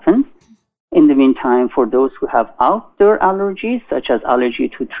 never happens. In the meantime, for those who have outdoor allergies, such as allergy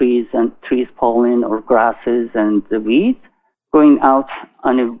to trees and trees pollen or grasses and the weeds, going out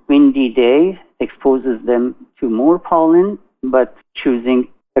on a windy day exposes them to more pollen, but choosing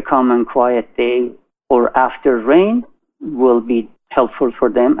a calm and quiet day or after rain will be helpful for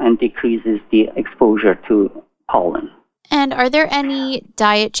them and decreases the exposure to pollen. And are there any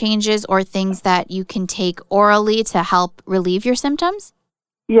diet changes or things that you can take orally to help relieve your symptoms?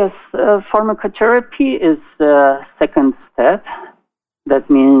 Yes, pharmacotherapy is the second step. That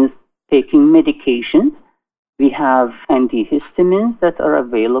means taking medications. We have antihistamines that are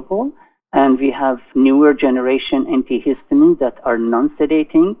available, and we have newer generation antihistamines that are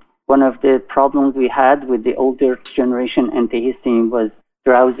non-sedating. One of the problems we had with the older generation antihistamine was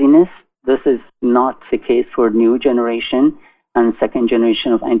drowsiness. This is not the case for new generation and second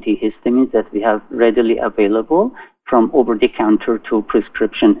generation of antihistamines that we have readily available, from over-the-counter to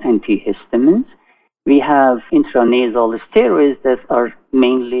prescription antihistamines. We have intranasal steroids that are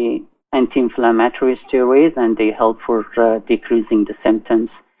mainly anti-inflammatory steroids, and they help for decreasing the symptoms.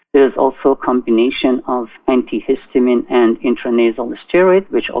 There is also a combination of antihistamine and intranasal steroid,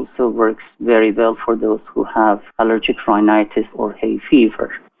 which also works very well for those who have allergic rhinitis or hay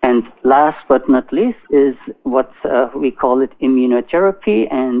fever. And last but not least is what we call it immunotherapy,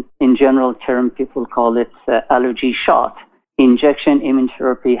 and in general term, people call it allergy shot. Injection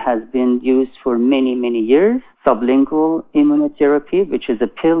immunotherapy has been used for many, many years. Sublingual immunotherapy, which is a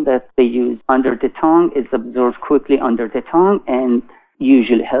pill that they use under the tongue, is absorbed quickly under the tongue and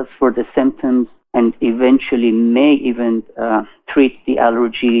usually helps for the symptoms and eventually may even treat the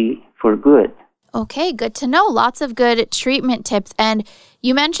allergy for good. Okay, good to know. Lots of good treatment tips. And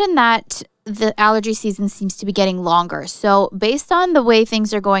you mentioned that the allergy season seems to be getting longer. So based on the way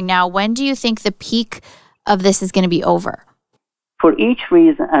things are going now, when do you think the peak of this is going to be over? For each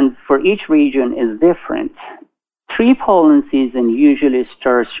reason and for each region is different. Tree pollen season usually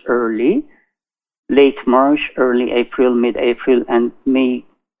starts early, late March, early April, mid-April, and may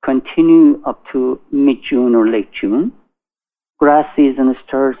continue up to mid-June or late June. Grass season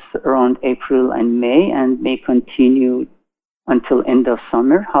starts around April and May and may continue until end of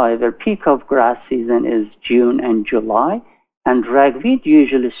summer. However, peak of grass season is June and July, and ragweed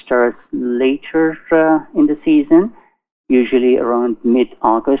usually starts later in the season, usually around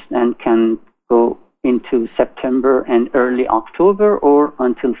mid-August, and can go into September and early October or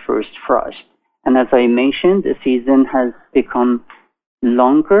until first frost. And as I mentioned, the season has become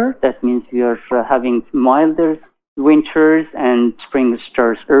longer. That means we are having milder winters and spring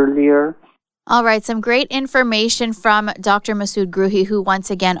starts earlier. All right, some great information from Dr. Masood Gruhi, who once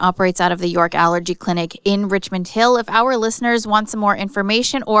again operates out of the York Allergy Clinic in Richmond Hill. If our listeners want some more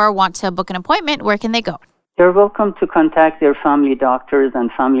information or want to book an appointment, where can they go? They're welcome to contact their family doctors, and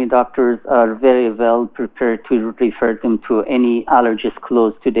family doctors are very well prepared to refer them to any allergist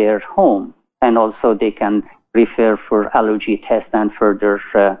close to their home. And also they can refer for allergy tests and further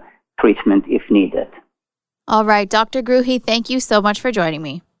treatment if needed. All right, Dr. Gruhi, thank you so much for joining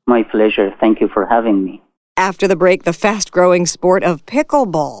me. My pleasure. Thank you for having me. After the break, the fast-growing sport of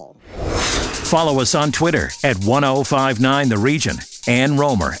pickleball. Follow us on Twitter at 1059 The Region. Ann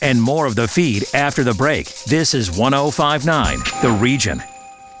Romer and more of the feed after the break. This is 1059 The Region.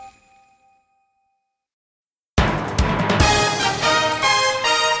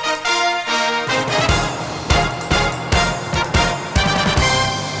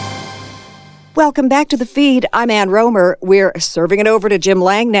 Welcome back to the feed. I'm Ann Romer. We're serving it over to Jim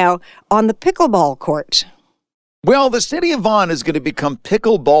Lang now on the pickleball court. Well, the city of Vaughan is going to become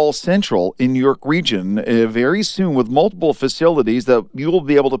pickleball central in York Region very soon, with multiple facilities that you will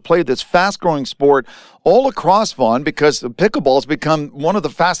be able to play this fast-growing sport all across Vaughan, because pickleball has become one of the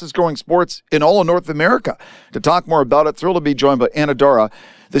fastest-growing sports in all of North America. To talk more about it, thrilled to be joined by Anna Dara,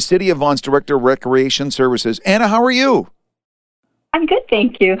 the city of Vaughan's Director of Recreation Services. Anna, how are you? I'm good,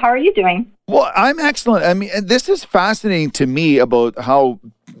 thank you. How are you doing? Well, I'm excellent. I mean, this is fascinating to me about how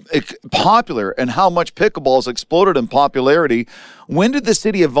popular and how much pickleball has exploded in popularity. When did the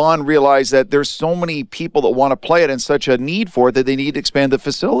city of Vaughan realize that there's so many people that want to play it and such a need for it that they need to expand the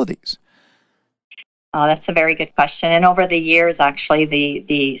facilities? Oh, that's a very good question. And over the years, actually,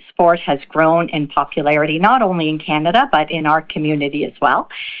 the sport has grown in popularity, not only in Canada, but in our community as well.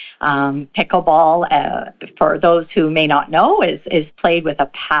 Pickleball, for those who may not know, is played with a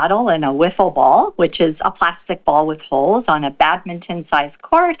paddle and a wiffle ball, which is a plastic ball with holes on a badminton-sized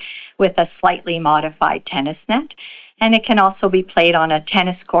court with a slightly modified tennis net. and it can also be played on a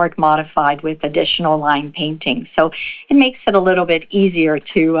tennis court modified with additional line painting. So it makes it a little bit easier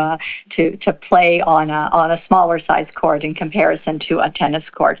to play on a smaller size court in comparison to a tennis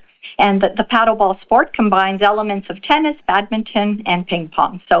court. And the paddleball sport combines elements of tennis, badminton, and ping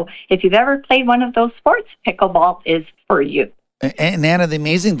pong. So if you've ever played one of those sports, pickleball is for you. And Anna, the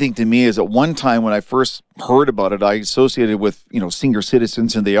amazing thing to me is at one time when I first heard about it, I associated with, senior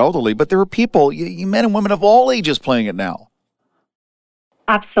citizens and the elderly, but there are people, men and women of all ages playing it now.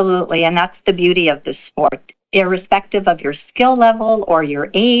 Absolutely, and that's the beauty of this sport. Irrespective of your skill level or your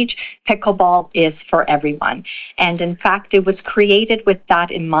age, pickleball is for everyone. And in fact, it was created with that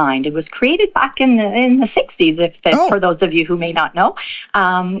in mind. It was created back in the 60s, for those of you who may not know.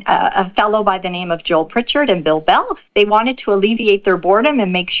 A fellow by the name of Joel Pritchard and Bill Bell, they wanted to alleviate their boredom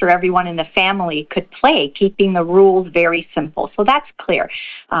and make sure everyone in the family could play, keeping the rules very simple. So that's clear.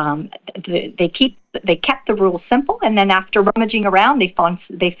 They kept the rules simple, and then after rummaging around, they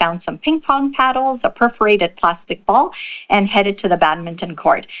found some ping pong paddles, a perforated plastic ball, and headed to the badminton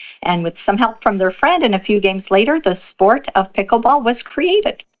court. And with some help from their friend, and a few games later, the sport of pickleball was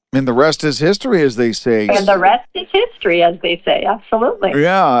created. And the rest is history, as they say. And the rest is history, as they say. Absolutely.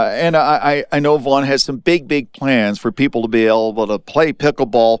 Yeah, and I know Vaughan has some big plans for people to be able to play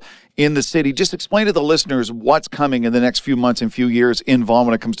pickleball in the city. Just explain to the listeners what's coming in the next few months and few years in Vaughan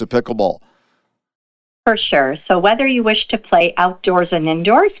when it comes to pickleball. For sure. So whether you wish to play outdoors and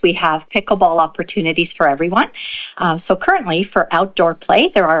indoors, we have pickleball opportunities for everyone. So currently, for outdoor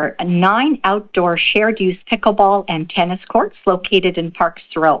play, there are 9 outdoor shared-use pickleball and tennis courts located in parks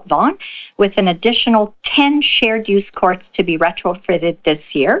throughout Vaughan, with an additional 10 shared-use courts to be retrofitted this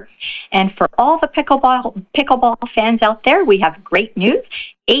year. And for all the pickleball fans out there, we have great news.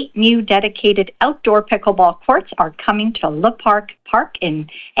 8 new dedicated outdoor pickleball courts are coming to Le Parc and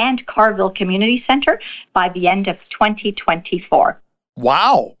Carville Community Center by the end of 2024.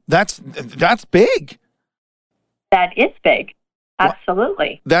 Wow, that's big. That is big.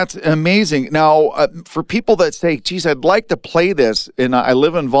 Absolutely. That's amazing. Now, for people that say, geez, I'd like to play this, and I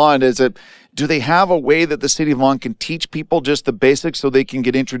live in Vaughan, do they have a way that the city of Vaughan can teach people just the basics so they can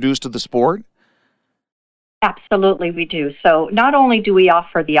get introduced to the sport? Absolutely, we do. So not only do we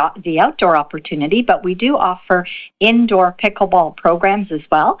offer the outdoor opportunity, but we do offer indoor pickleball programs as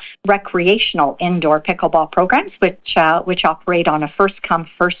well, recreational indoor pickleball programs, which operate on a first-come,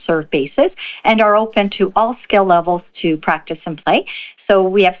 first-served basis and are open to all skill levels to practice and play. So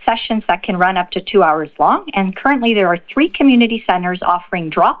we have sessions that can run up to 2 hours long, and currently there are 3 community centers offering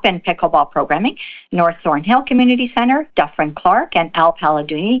drop-in pickleball programming: North Thornhill Community Center, Dufferin Clark, and Al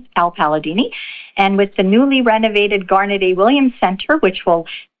Palladini. And with the newly renovated Garnet A. Williams Center, which will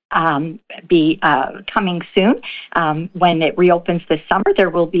be coming soon, when it reopens this summer, there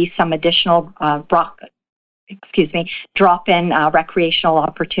will be some additional drop-in recreational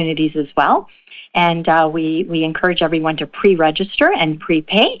opportunities as well. And we encourage everyone to pre-register and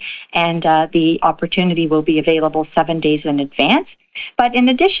prepay, and the opportunity will be available 7 days in advance. But in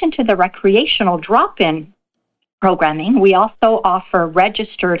addition to the recreational drop-in programming, we also offer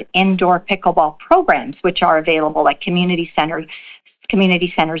registered indoor pickleball programs, which are available at community centers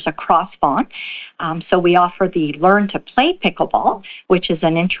across Vaughan. So we offer the Learn to Play Pickleball, which is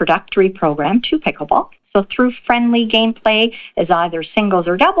an introductory program to pickleball. So through friendly gameplay as either singles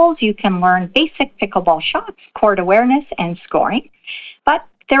or doubles, you can learn basic pickleball shots, court awareness, and scoring. But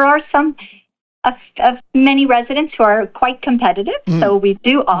there are many residents who are quite competitive, so we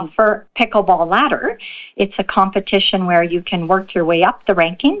do offer Pickleball Ladder. It's a competition where you can work your way up the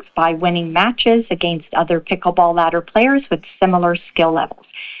rankings by winning matches against other Pickleball Ladder players with similar skill levels.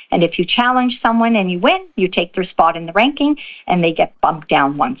 And if you challenge someone and you win, you take their spot in the ranking, and they get bumped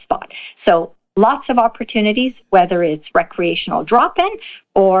down 1 spot. So lots of opportunities, whether it's recreational drop-in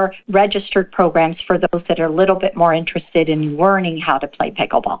or registered programs for those that are a little bit more interested in learning how to play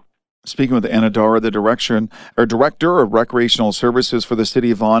pickleball. Speaking with Anna Dara, the Director of Recreational Services for the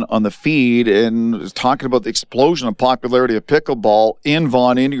City of Vaughan, on the feed, and talking about the explosion of popularity of pickleball in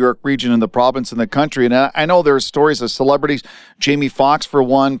Vaughan, in New York region, in the province, and the country. And I know there are stories of celebrities, Jamie Foxx for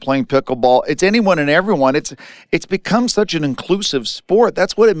one, playing pickleball. It's anyone and everyone. It's become such an inclusive sport.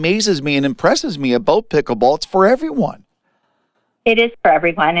 That's what amazes me and impresses me about pickleball. It's for everyone. It is for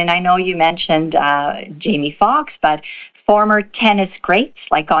everyone, and I know you mentioned Jamie Foxx, but former tennis greats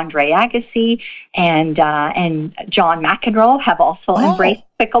like Andre Agassi and John McEnroe have also embraced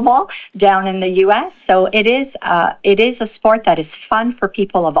pickleball down in the U.S. So it is a sport that is fun for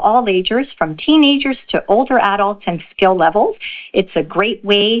people of all ages, from teenagers to older adults and skill levels. It's a great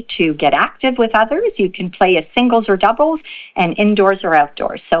way to get active with others. You can play as singles or doubles, and indoors or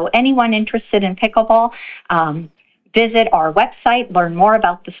outdoors. So anyone interested in pickleball, visit our website, learn more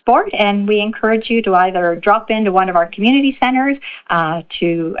about the sport, and we encourage you to either drop into one of our community centers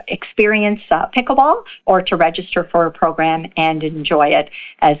to experience pickleball or to register for a program and enjoy it,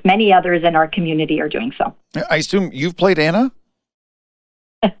 as many others in our community are doing so. I assume you've played, Anna?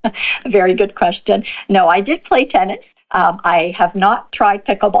 Very good question. No, I did play tennis. I have not tried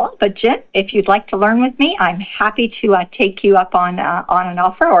pickleball, but Jim, if you'd like to learn with me, I'm happy to take you up on an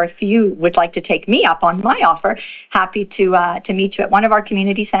offer, or if you would like to take me up on my offer, happy to meet you at one of our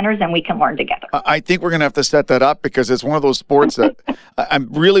community centers and we can learn together. I think we're going to have to set that up because it's one of those sports that I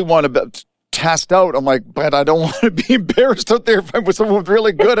really want to test out. I'm like, but I don't want to be embarrassed out there if I'm with someone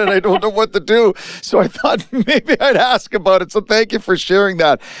really good and I don't know what to do. So I thought maybe I'd ask about it. So thank you for sharing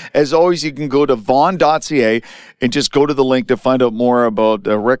that. As always, you can go to Vaughan.ca and just go to the link to find out more about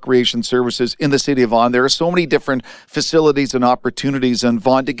recreation services in the city of Vaughan. There are so many different facilities and opportunities in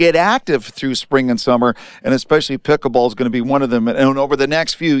Vaughan to get active through spring and summer, and especially pickleball is going to be one of them. And over the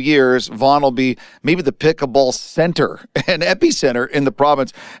next few years, Vaughan will be maybe the pickleball center and epicenter in the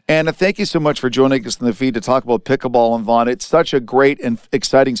province. And thank you so much for joining us in the feed to talk about pickleball in Vaughan. It's such a great and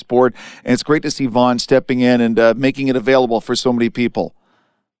exciting sport, and it's great to see Vaughan stepping in and making it available for so many people.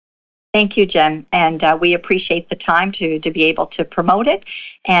 Thank you, Jen, and we appreciate the time to be able to promote it.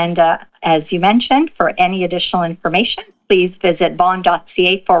 And as you mentioned, for any additional information, please visit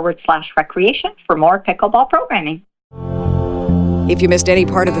vaughan.ca/recreation for more pickleball programming. If you missed any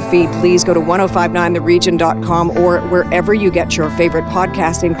part of the feed, please go to 1059theregion.com or wherever you get your favorite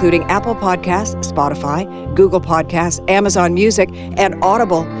podcasts, including Apple Podcasts, Spotify, Google Podcasts, Amazon Music, and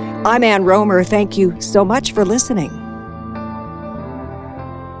Audible. I'm Ann Romer. Thank you so much for listening.